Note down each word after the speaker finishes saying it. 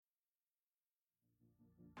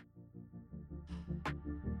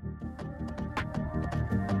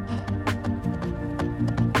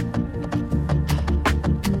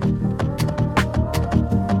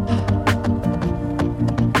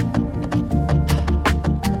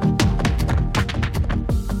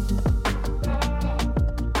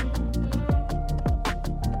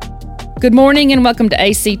Good morning and welcome to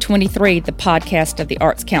AC23, the podcast of the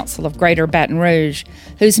Arts Council of Greater Baton Rouge,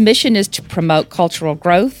 whose mission is to promote cultural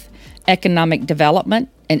growth, economic development,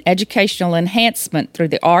 and educational enhancement through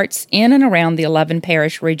the arts in and around the 11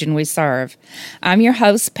 parish region we serve. I'm your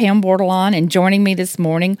host, Pam Bordelon, and joining me this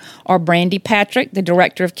morning are Brandee Patrick, the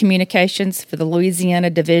Director of Communications for the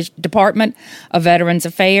Louisiana Department of Veterans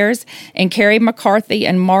Affairs, and Carrie McCarthy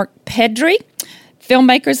and Mark Pedri,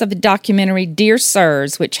 filmmakers of the documentary Dear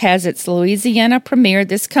Sirs, which has its Louisiana premiere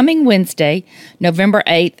this coming Wednesday, November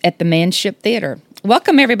 8th at the Manship Theater.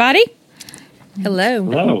 Welcome, everybody. Hello.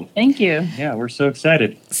 Hello. Thank you. Yeah, we're so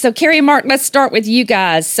excited. So, Carrie and Mark, let's start with you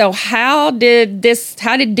guys. So, how did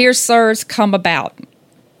Dear Sirs come about?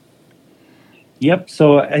 Yep.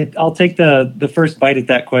 So I'll take the first bite at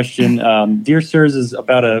that question. Dear Sirs is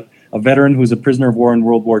about a veteran who was a prisoner of war in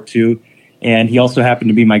World War II, and he also happened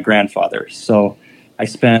to be my grandfather. So I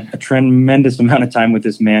spent a tremendous amount of time with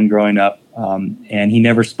this man growing up, and he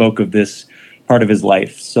never spoke of this part of his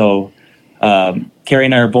life. So Carrie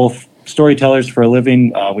and I are both storytellers for a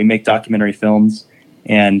living. We make documentary films,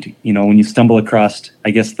 and when you stumble across, I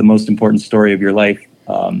guess, the most important story of your life,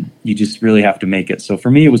 you just really have to make it. So for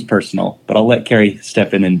me, it was personal, but I'll let Carrie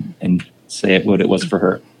step in and say what it was for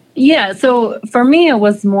her. Yeah, so for me, it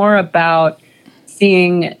was more about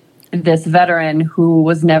seeing this veteran who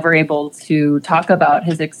was never able to talk about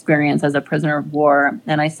his experience as a prisoner of war.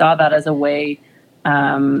 And I saw that as a way,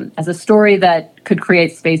 as a story that could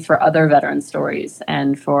create space for other veteran stories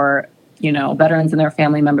and for, veterans and their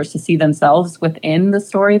family members to see themselves within the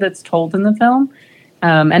story that's told in the film.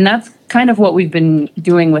 And that's kind of what we've been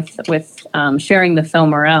doing with sharing the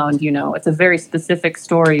film around. It's a very specific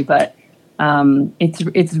story, but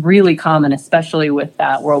it's really common, especially with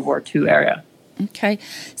that World War II era. Okay.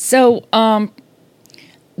 So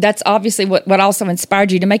that's obviously what also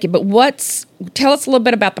inspired you to make it. But tell us a little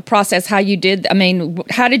bit about the process, how you did. I mean,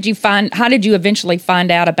 how did you eventually find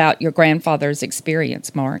out about your grandfather's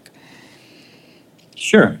experience, Mark?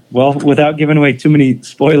 Sure. Well, without giving away too many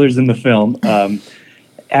spoilers in the film,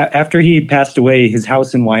 after he passed away, his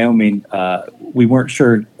house in Wyoming, we weren't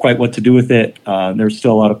sure quite what to do with it. There's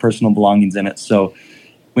still a lot of personal belongings in it. So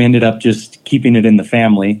we ended up just keeping it in the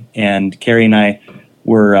family. And Carrie and I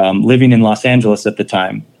were living in Los Angeles at the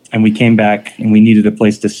time. And we came back and we needed a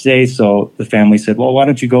place to stay. So the family said, well, why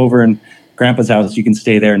don't you go over in Grandpa's house? You can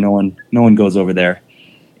stay there. No one goes over there.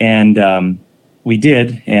 And we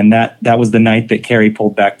did. And that was the night that Carrie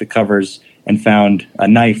pulled back the covers and found a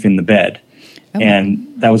knife in the bed. Okay. And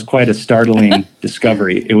that was quite a startling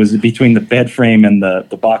discovery. It was between the bed frame and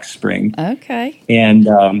the box spring. Okay. And,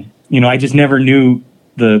 I just never knew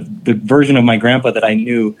the version of my grandpa that I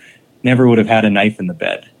knew never would have had a knife in the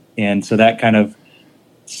bed. And so that kind of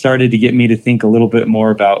started to get me to think a little bit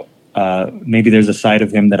more about maybe there's a side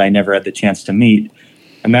of him that I never had the chance to meet.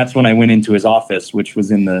 And that's when I went into his office, which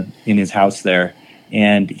was in his house there.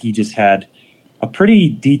 And he just had a pretty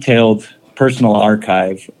detailed personal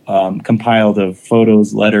archive compiled of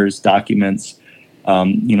photos, letters, documents,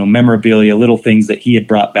 memorabilia, little things that he had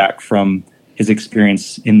brought back from his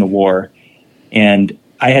experience in the war. And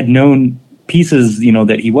I had known pieces,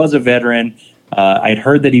 that he was a veteran. I'd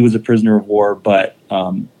heard that he was a prisoner of war, but,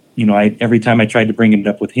 every time I tried to bring it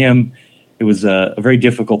up with him, it was a very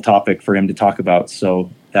difficult topic for him to talk about.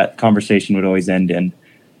 So that conversation would always end in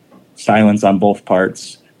silence on both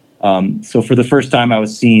parts. So for the first time, I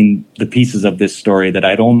was seeing the pieces of this story that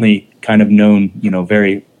I'd only kind of known,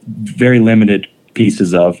 very, very limited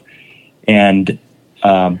pieces of. And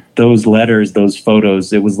those letters, those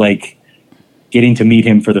photos, it was like getting to meet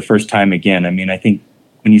him for the first time again. I mean, I think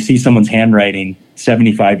when you see someone's handwriting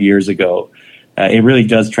 75 years ago, it really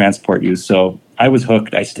does transport you. So I was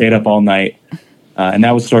hooked. I stayed up all night. And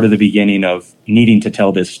that was sort of the beginning of needing to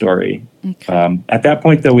tell this story. Okay. At that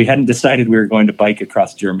point, though, we hadn't decided we were going to bike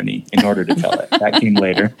across Germany in order to tell it. That came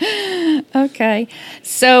later. Okay.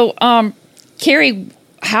 So, Carrie,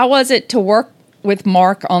 how was it to work with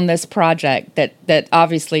Mark on this project that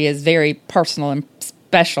obviously is very personal and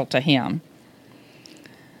special to him?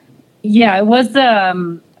 Yeah, it was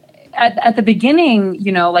at the beginning,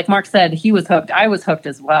 like Mark said, he was hooked. I was hooked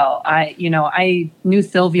as well. I knew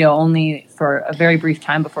Silvio only for a very brief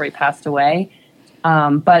time before he passed away.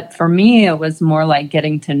 But for me, it was more like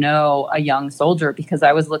getting to know a young soldier because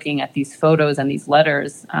I was looking at these photos and these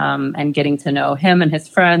letters and getting to know him and his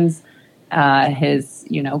friends, his,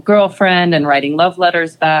 girlfriend, and writing love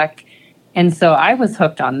letters back. And so I was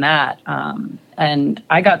hooked on that. And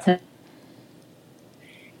I got to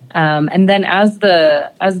and then as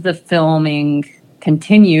the filming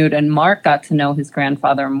continued and Mark got to know his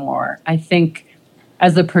grandfather more, I think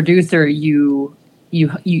as a producer, you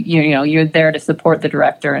you're there to support the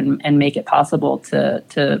director and make it possible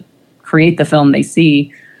to create the film they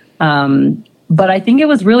see. But I think it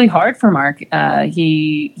was really hard for Mark.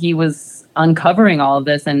 He was uncovering all of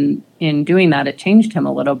this, and in doing that, it changed him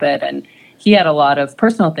a little bit. And he had a lot of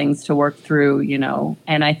personal things to work through,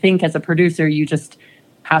 And I think as a producer, you just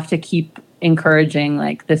have to keep encouraging,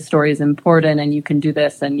 like, this story is important, and you can do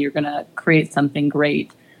this, and you're going to create something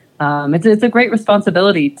great. It's a great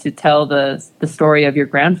responsibility to tell the story of your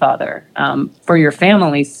grandfather for your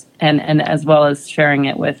families, and as well as sharing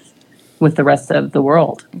it with the rest of the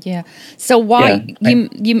world. Yeah. So why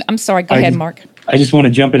I'm sorry, go ahead, Mark. I just want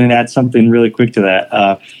to jump in and add something really quick to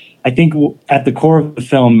that. I think at the core of the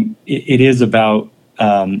film, it is about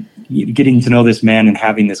getting to know this man and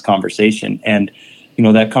having this conversation. And,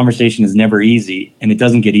 that conversation is never easy, and it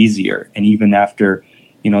doesn't get easier. And even after,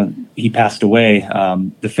 he passed away,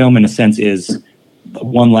 the film, in a sense, is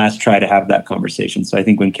one last try to have that conversation. So I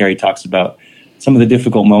think when Carrie talks about some of the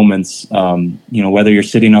difficult moments, whether you're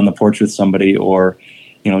sitting on the porch with somebody or,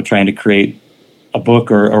 trying to create a book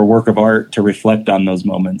or work of art to reflect on those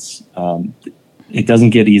moments, it doesn't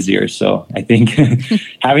get easier. So I think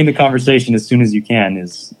having the conversation as soon as you can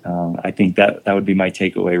is, I think that would be my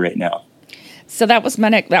takeaway right now. So that was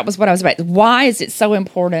what I was about. Why is it so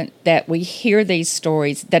important that we hear these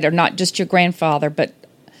stories that are not just your grandfather, but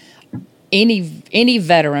any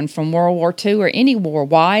veteran from World War II or any war?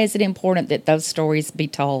 Why is it important that those stories be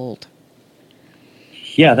told?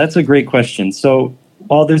 Yeah, that's a great question. So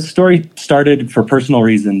while this story started for personal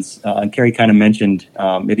reasons, and Carrie kind of mentioned,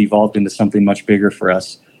 it evolved into something much bigger for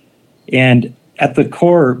us. And at the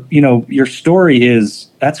core, your story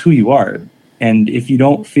that's who you are. And if you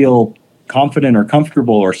don't feel confident or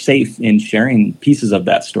comfortable or safe in sharing pieces of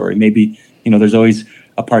that story, maybe, there's always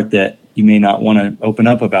a part that you may not want to open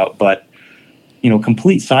up about, but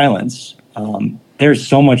complete silence. There's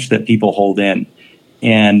so much that people hold in.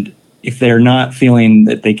 And if they're not feeling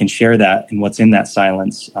that they can share that and what's in that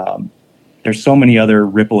silence, there's so many other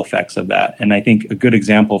ripple effects of that. And I think a good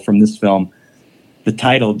example from this film, the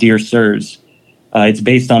title, Dear Sirs, it's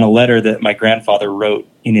based on a letter that my grandfather wrote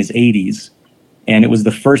in his 80s. And it was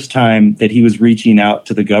the first time that he was reaching out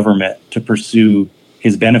to the government to pursue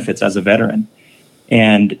his benefits as a veteran.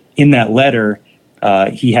 And in that letter,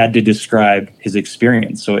 he had to describe his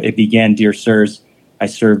experience. So it began, Dear Sirs, I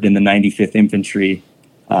served in the 95th Infantry.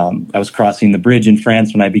 I was crossing the bridge in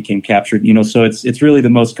France when I became captured. So it's really the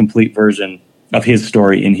most complete version of his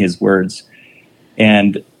story in his words.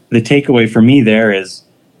 And the takeaway for me there is,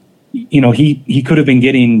 he could have been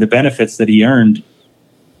getting the benefits that he earned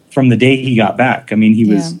from the day he got back. I mean, he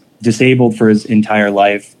was disabled for his entire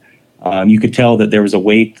life. You could tell that there was a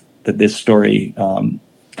weight that this story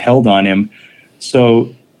held on him.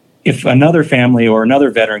 So if another family or another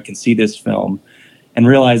veteran can see this film and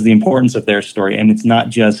realize the importance of their story, and it's not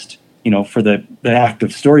just, for the act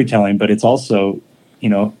of storytelling, but it's also,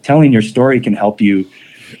 telling your story can help you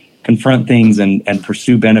confront things and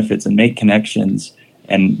pursue benefits and make connections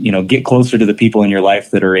and, get closer to the people in your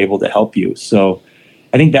life that are able to help you. So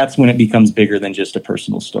I think that's when it becomes bigger than just a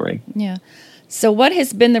personal story. Yeah. So what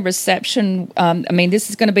has been the reception? This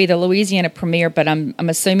is going to be the Louisiana premiere, but I'm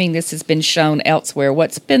assuming this has been shown elsewhere.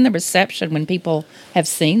 What's been the reception when people have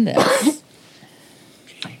seen this?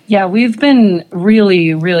 Yeah, we've been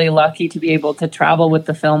really, really lucky to be able to travel with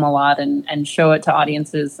the film a lot and show it to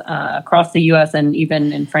audiences across the U.S. and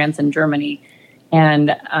even in France and Germany.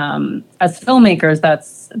 And as filmmakers,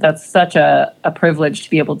 that's such a privilege to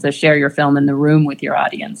be able to share your film in the room with your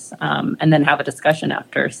audience and then have a discussion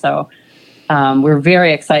after. So we're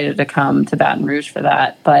very excited to come to Baton Rouge for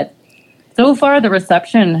that. But so far, the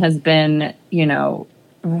reception has been,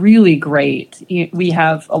 really great. We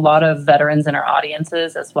have a lot of veterans in our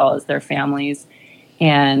audiences as well as their families.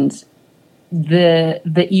 And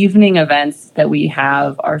the evening events that we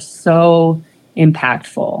have are so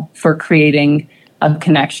impactful for creating a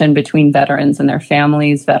connection between veterans and their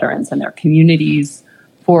families, veterans and their communities,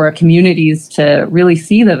 for communities to really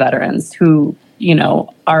see the veterans who,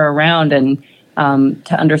 are around and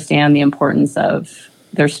to understand the importance of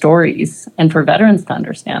their stories and for veterans to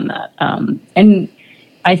understand that. And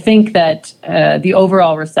I think that the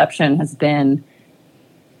overall reception has been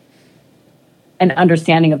an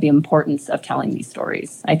understanding of the importance of telling these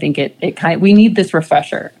stories. I think we need this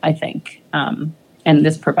refresher, I think, and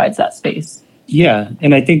this provides that space. Yeah,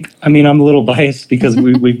 and I think, I'm a little biased because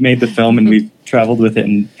we've made the film and we've traveled with it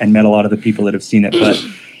and met a lot of the people that have seen it, but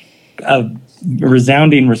a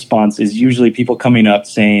resounding response is usually people coming up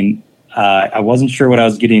saying, I wasn't sure what I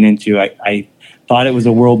was getting into. I thought it was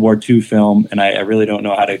a World War II film, and I really don't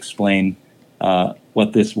know how to explain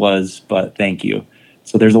what this was, but thank you.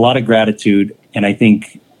 So there's a lot of gratitude. And I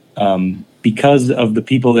think because of the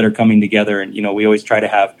people that are coming together, and, we always try to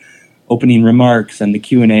have opening remarks and the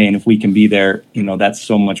Q&A, and if we can be there, that's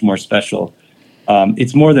so much more special.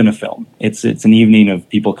 It's more than a film. It's an evening of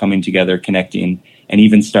people coming together, connecting, and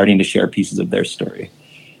even starting to share pieces of their story.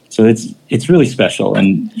 So it's really special.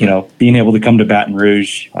 And, being able to come to Baton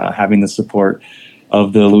Rouge, having the support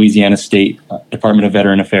of the Louisiana State Department of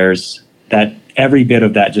Veteran Affairs, that every bit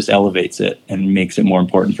of that just elevates it and makes it more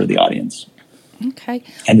important for the audience. Okay.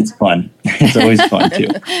 And it's fun. It's always fun, too.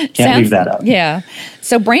 Can't leave that out. Yeah.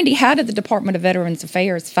 So, Brandee, how did the Department of Veterans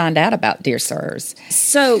Affairs find out about Dear Sirs?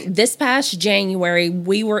 So, this past January,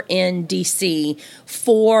 we were in D.C.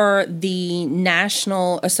 for the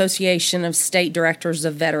National Association of State Directors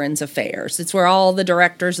of Veterans Affairs. It's where all the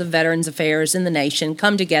directors of Veterans Affairs in the nation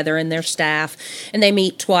come together and their staff, and they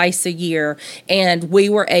meet twice a year. And we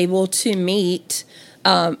were able to meet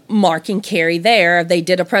Mark and Carrie there. They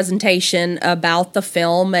did a presentation about the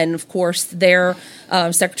film, and of course their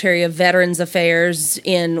Secretary of Veterans Affairs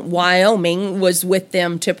in Wyoming was with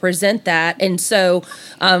them to present that. And so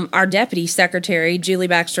our Deputy Secretary, Julie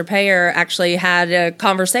Baxter-Payer, actually had a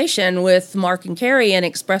conversation with Mark and Carrie and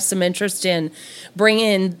expressed some interest in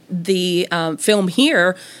bringing the film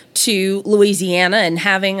here to Louisiana and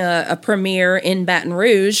having a premiere in Baton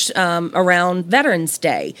Rouge around Veterans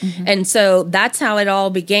Day. Mm-hmm. And so that's how it all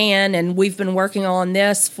began, and we've been working on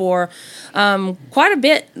this for quite a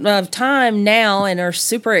bit of time now and are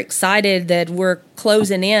super excited that we're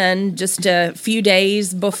closing in just a few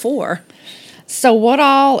days before. So what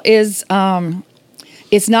all is,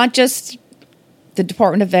 it's not just the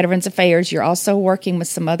Department of Veterans Affairs, you're also working with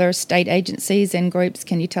some other state agencies and groups.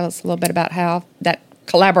 Can you tell us a little bit about how that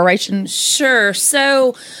collaboration? Sure.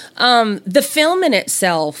 So the film in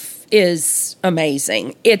itself is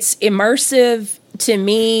amazing. It's immersive to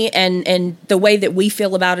me, and the way that we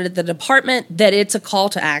feel about it at the department, that it's a call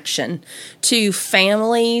to action to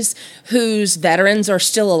families whose veterans are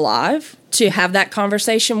still alive, to have that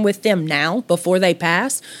conversation with them now before they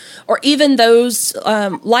pass, or even those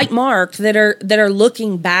like Mark that are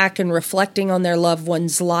looking back and reflecting on their loved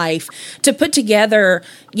one's life, to put together,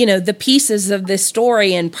 the pieces of this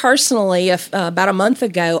story. And personally, about a month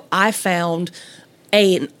ago, I found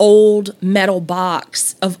an old metal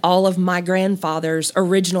box of all of my grandfather's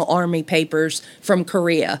original Army papers from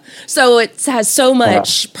Korea. So it has so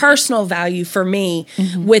much personal value for me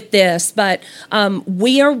with this. But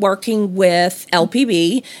we are working with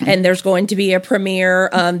LPB, and there's going to be a premiere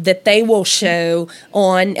that they will show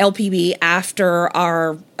on LPB after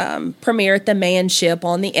our premiere at the Manship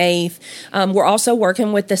on the 8th. We're also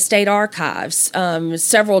working with the State Archives,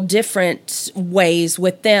 several different ways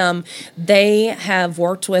with them. They have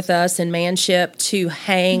worked with us in Manship to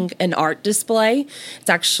hang an art display. It's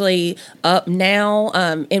actually up now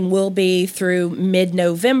and will be through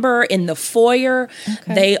mid-November in the foyer.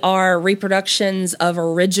 Okay. They are reproductions of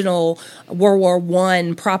original World War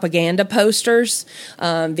I propaganda posters.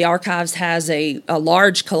 The Archives has a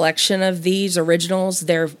large collection of these originals.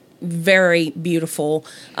 They're very beautiful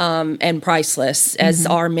and priceless, as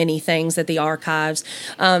are many things at the Archives.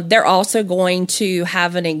 They're also going to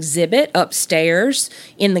have an exhibit upstairs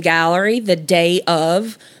in the gallery the day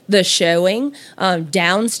of the showing.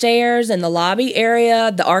 Downstairs in the lobby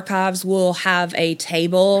area, the Archives will have a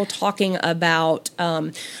table talking about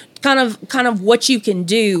kind of what you can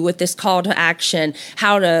do with this call to action,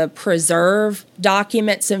 how to preserve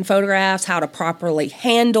documents and photographs, how to properly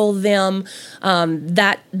handle them,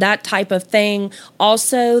 that type of thing.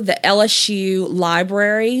 Also, the LSU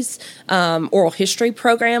Libraries oral history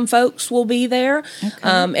program folks will be there,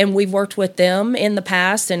 and we've worked with them in the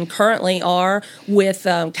past and currently are with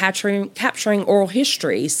capturing oral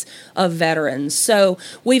histories of veterans. So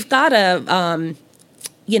we've got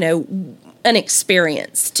an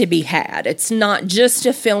experience to be had. It's not just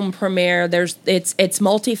a film premiere. It's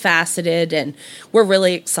multifaceted, and we're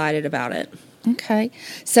really excited about it. Okay.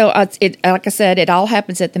 So, like I said, it all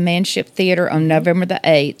happens at the Manship Theater on November the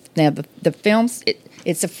 8th. Now, the film's...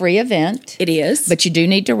 It's a free event. It is. But you do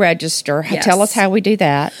need to register. Yes. Tell us how we do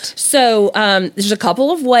that. So there's a couple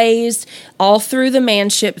of ways all through the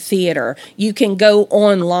Manship Theater. You can go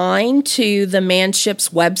online to the Manship's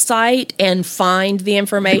website and find the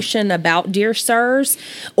information about Dear Sirs,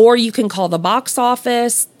 or you can call the box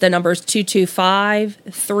office. The number is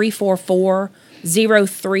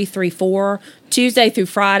 225-344-0334, Tuesday through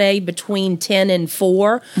Friday between 10 and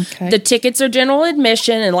 4. Okay. The tickets are general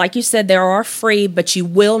admission, and like you said, they are free, but you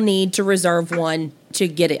will need to reserve one to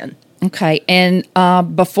get in. Okay, and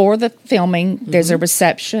before the filming, there's a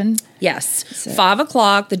reception. Yes, 5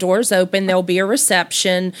 o'clock, the doors open, there'll be a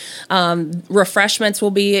reception. Refreshments will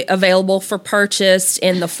be available for purchase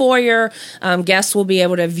in the foyer. Guests will be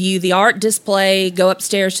able to view the art display, go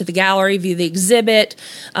upstairs to the gallery, view the exhibit.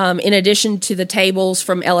 In addition to the tables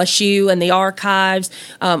from LSU and the archives,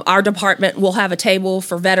 our department will have a table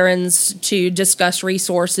for veterans to discuss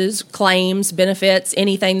resources, claims, benefits,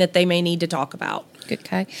 anything that they may need to talk about.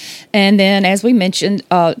 Okay. And then, as we mentioned,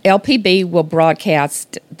 LPB will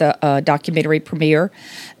broadcast the documentary premiere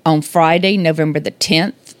on Friday, November the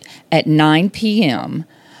 10th at 9 p.m.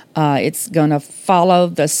 It's going to follow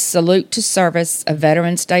the Salute to Service, a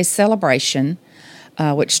Veterans Day celebration,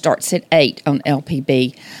 which starts at 8 on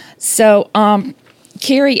LPB. So,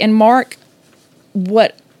 Carrie and Mark,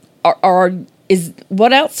 what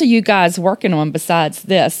else are you guys working on besides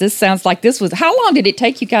this? This sounds like how long did it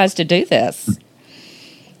take you guys to do this?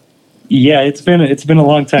 Yeah, it's been a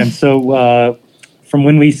long time. So from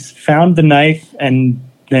when we found the knife and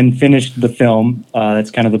then finished the film,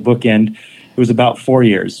 that's kind of the bookend. It was about 4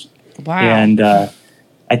 years. Wow! And I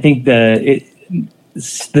think it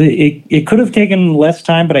could have taken less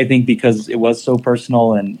time, but I think because it was so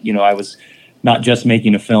personal, and I was not just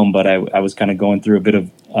making a film, but I was kind of going through a bit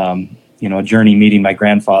of a journey, meeting my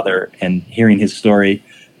grandfather and hearing his story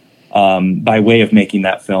by way of making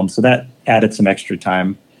that film. So that added some extra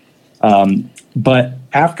time. But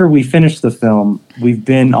after we finished the film, we've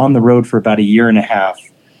been on the road for about a year and a half.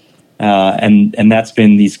 And that's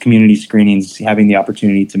been these community screenings, having the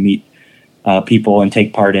opportunity to meet people and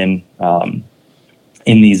take part in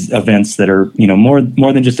these events that are, more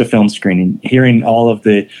than just a film screening, hearing all of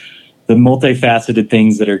the multifaceted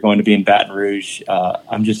things that are going to be in Baton Rouge.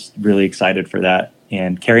 I'm just really excited for that.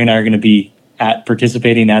 And Carrie and I are going to be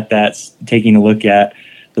participating at that, taking a look at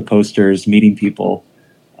the posters, meeting people.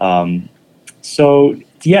 So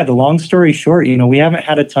yeah, the long story short, we haven't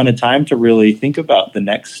had a ton of time to really think about the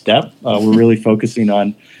next step. We're really focusing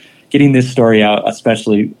on getting this story out,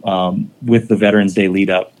 especially with the Veterans Day lead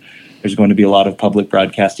up. There's going to be a lot of public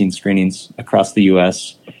broadcasting screenings across the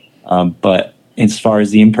U.S. But as far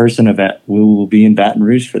as the in-person event, we will be in Baton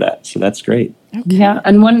Rouge for that. So that's great. Okay. Yeah.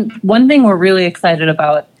 And one thing we're really excited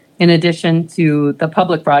about, in addition to the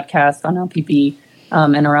public broadcast on LPB,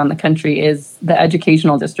 and around the country, is the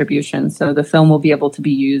educational distribution. So the film will be able to be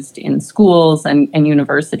used in schools and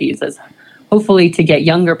universities, as hopefully to get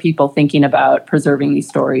younger people thinking about preserving these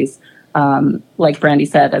stories. Like Brandee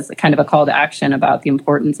said, as a kind of a call to action about the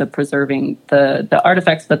importance of preserving the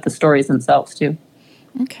artifacts, but the stories themselves too.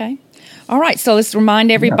 Okay. All right. So let's remind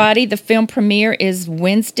everybody the film premiere is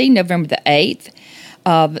Wednesday, November the 8th.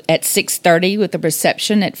 At 6:30 with a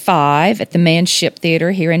reception at 5 at the Manship Theater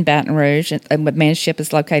here in Baton Rouge. And Manship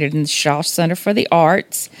is located in the Shaw Center for the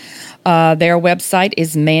Arts. Their website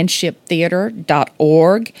is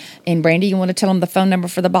manshiptheater.org. And Brandee, you want to tell them the phone number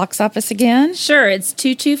for the box office again? Sure. It's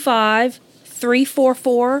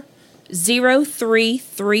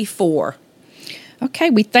 225-344-0334.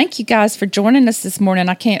 Okay, we thank you guys for joining us this morning.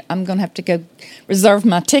 I'm going to have to go reserve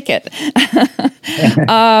my ticket.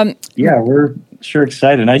 Yeah, we're sure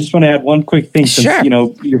excited. I just want to add one quick thing, since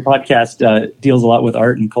your podcast deals a lot with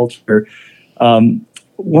art and culture. One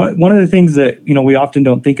of the things that we often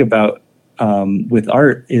don't think about with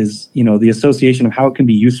art is the association of how it can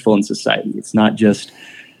be useful in society. It's not just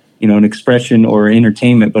an expression or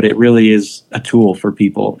entertainment, but it really is a tool for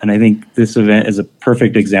people. And I think this event is a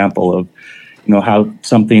perfect example of how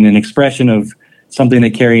an expression of something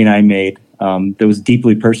that Carrie and I made that was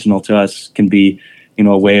deeply personal to us can be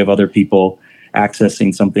a way of other people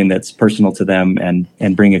accessing something that's personal to them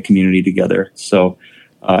and bring a community together. So,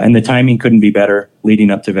 and the timing couldn't be better leading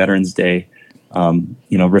up to Veterans Day,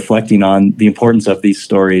 reflecting on the importance of these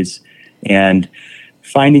stories and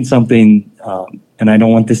finding something, and I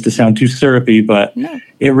don't want this to sound too syrupy, but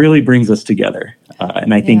it really brings us together.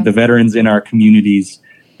 And I think the veterans in our communities,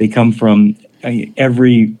 they come from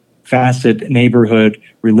every facet, neighborhood,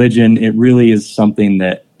 religion. It really is something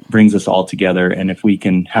that brings us all together. And if we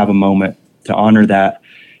can have a moment to honor that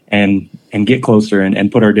and get closer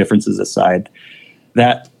and put our differences aside,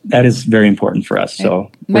 that is very important for us.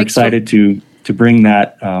 So we're excited to bring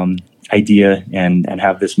that idea and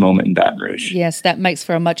have this moment in Baton Rouge. Yes, that makes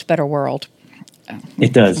for a much better world.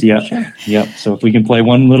 It does. Yeah. Sure. Yep. So if we can play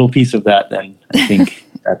one little piece of that, then I think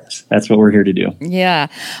that's what we're here to do. Yeah.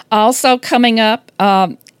 Also coming up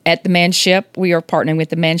At the Manship, we are partnering with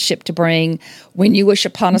the Manship to bring When You Wish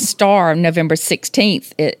Upon a Star on November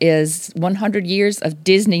 16th. It is 100 years of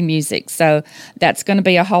Disney music, so that's going to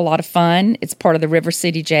be a whole lot of fun. It's part of the River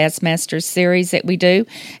City Jazz Masters series that we do.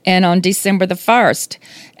 And on December the 1st,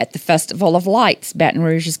 at the Festival of Lights, Baton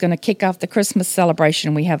Rouge is going to kick off the Christmas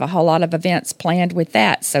celebration. We have a whole lot of events planned with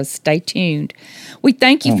that, so stay tuned. We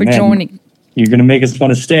thank you for joining. You're going to make us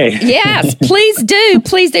want to stay. Yes, please do.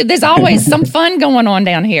 Please do. There's always some fun going on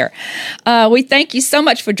down here. We thank you so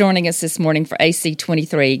much for joining us this morning for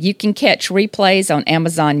AC23. You can catch replays on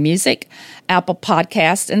Amazon Music, Apple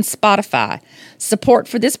Podcasts, and Spotify. Support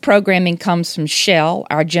for this programming comes from Shell,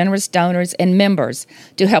 our generous donors and members.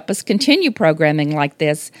 To help us continue programming like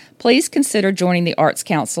this, please consider joining the Arts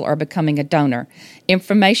Council or becoming a donor.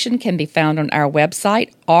 Information can be found on our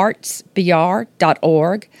website, artsbr.org.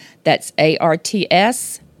 That's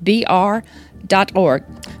artsbr.org.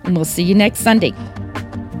 And we'll see you next Sunday.